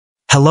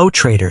Hello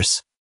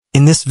traders.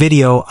 In this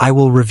video, I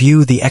will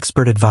review the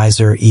Expert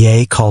Advisor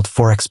EA called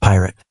Forex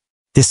Pirate.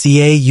 This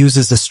EA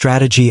uses a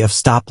strategy of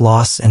stop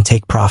loss and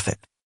take profit.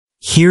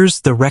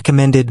 Here's the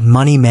recommended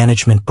money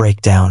management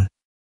breakdown.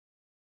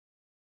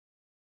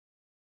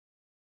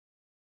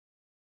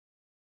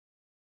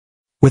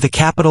 With a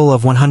capital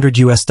of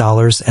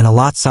 $100 and a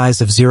lot size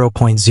of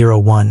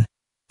 0.01,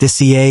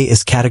 this EA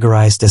is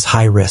categorized as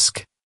high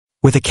risk.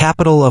 With a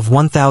capital of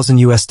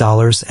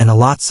 $1,000 and a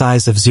lot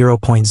size of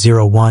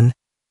 0.01,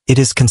 it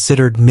is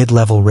considered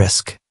mid-level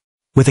risk.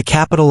 With a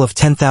capital of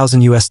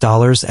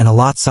 $10,000 and a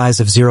lot size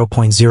of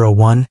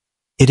 0.01,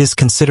 it is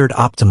considered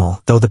optimal,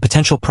 though the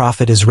potential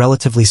profit is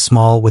relatively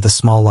small with a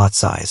small lot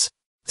size.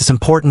 It's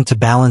important to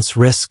balance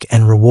risk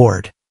and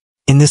reward.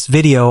 In this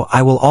video,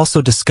 I will also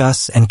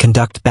discuss and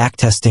conduct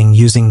backtesting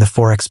using the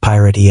Forex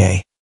Pirate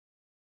EA.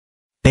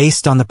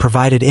 Based on the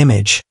provided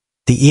image,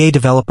 the EA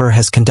developer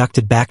has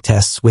conducted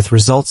backtests with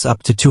results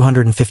up to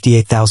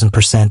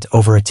 258,000%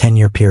 over a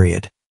 10-year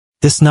period.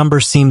 This number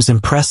seems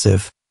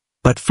impressive,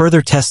 but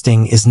further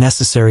testing is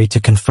necessary to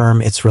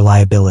confirm its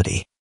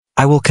reliability.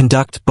 I will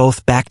conduct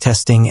both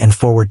backtesting and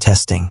forward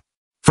testing.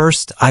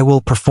 First, I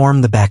will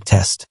perform the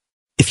backtest.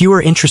 If you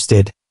are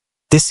interested,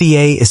 this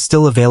EA is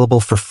still available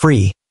for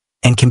free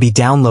and can be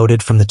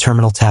downloaded from the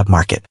Terminal tab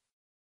market.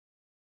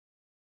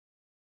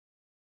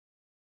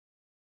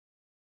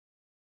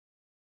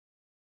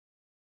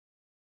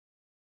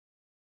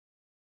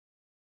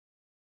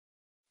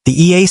 The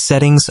EA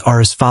settings are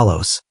as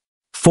follows.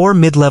 For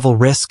mid-level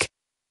risk,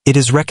 it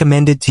is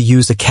recommended to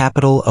use a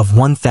capital of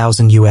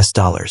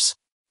 $1,000.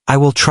 I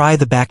will try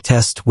the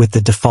backtest with the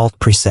default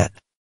preset.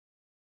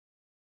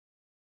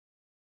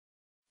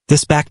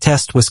 This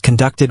backtest was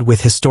conducted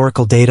with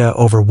historical data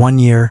over 1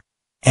 year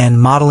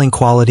and modeling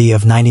quality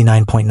of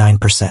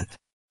 99.9%.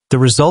 The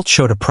result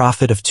showed a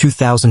profit of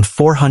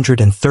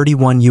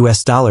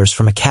 $2,431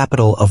 from a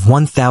capital of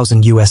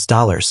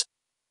 $1,000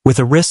 with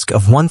a risk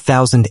of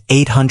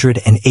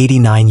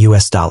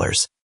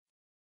 $1,889.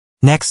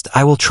 Next,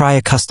 I will try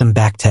a custom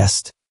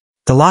backtest.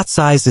 The lot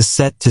size is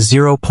set to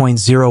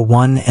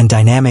 0.01 and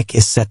dynamic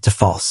is set to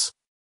false.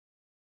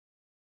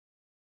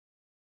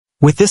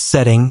 With this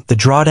setting, the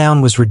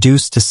drawdown was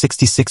reduced to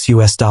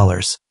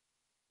 $66,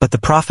 but the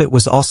profit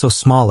was also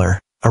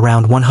smaller,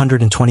 around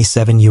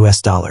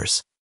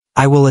 $127.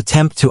 I will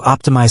attempt to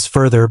optimize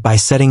further by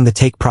setting the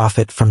take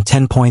profit from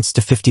 10 points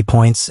to 50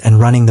 points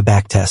and running the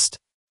backtest.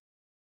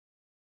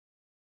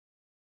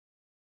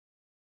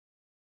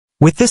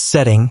 With this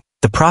setting,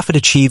 the profit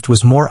achieved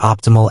was more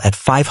optimal at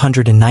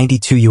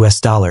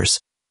 $592,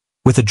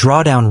 with a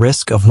drawdown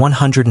risk of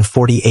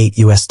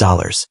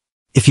 $148.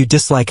 If you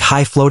dislike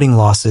high floating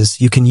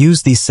losses, you can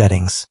use these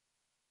settings.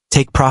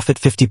 Take profit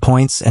 50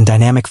 points and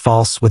dynamic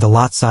false with a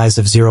lot size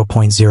of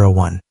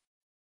 0.01.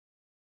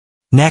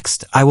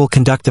 Next, I will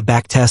conduct a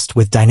backtest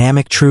with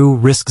dynamic true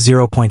risk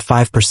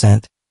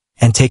 0.5%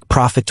 and take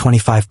profit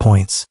 25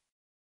 points.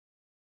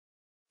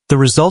 The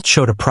result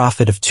showed a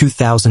profit of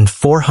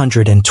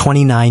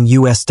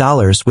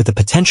 $2,429 with a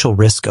potential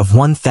risk of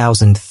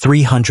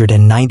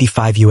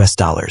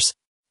 $1,395.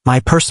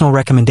 My personal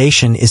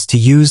recommendation is to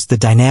use the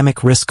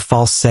dynamic risk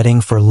false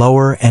setting for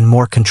lower and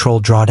more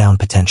controlled drawdown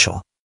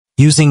potential.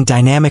 Using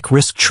dynamic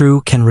risk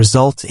true can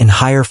result in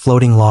higher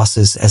floating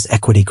losses as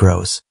equity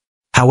grows.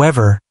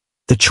 However,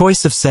 the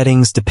choice of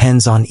settings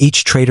depends on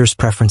each trader's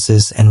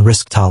preferences and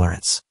risk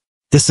tolerance.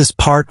 This is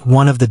part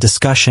 1 of the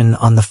discussion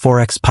on the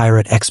Forex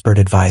Pirate Expert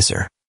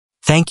Advisor.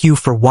 Thank you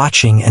for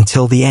watching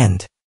until the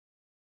end.